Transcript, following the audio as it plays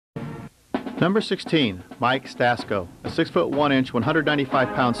Number 16, Mike Stasko, a 6'1",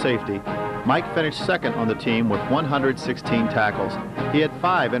 195-pound safety. Mike finished second on the team with 116 tackles. He had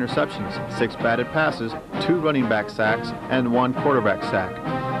 5 interceptions, 6 batted passes, 2 running back sacks, and 1 quarterback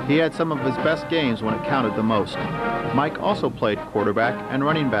sack. He had some of his best games when it counted the most. Mike also played quarterback and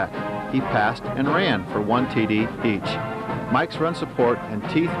running back. He passed and ran for 1 TD each. Mike's run support and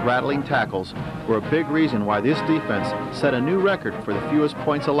teeth-rattling tackles were a big reason why this defense set a new record for the fewest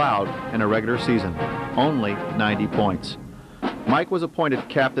points allowed in a regular season, only 90 points. Mike was appointed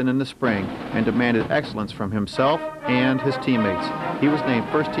captain in the spring and demanded excellence from himself and his teammates. He was named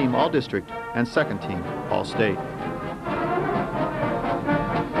first team All-District and second team All-State.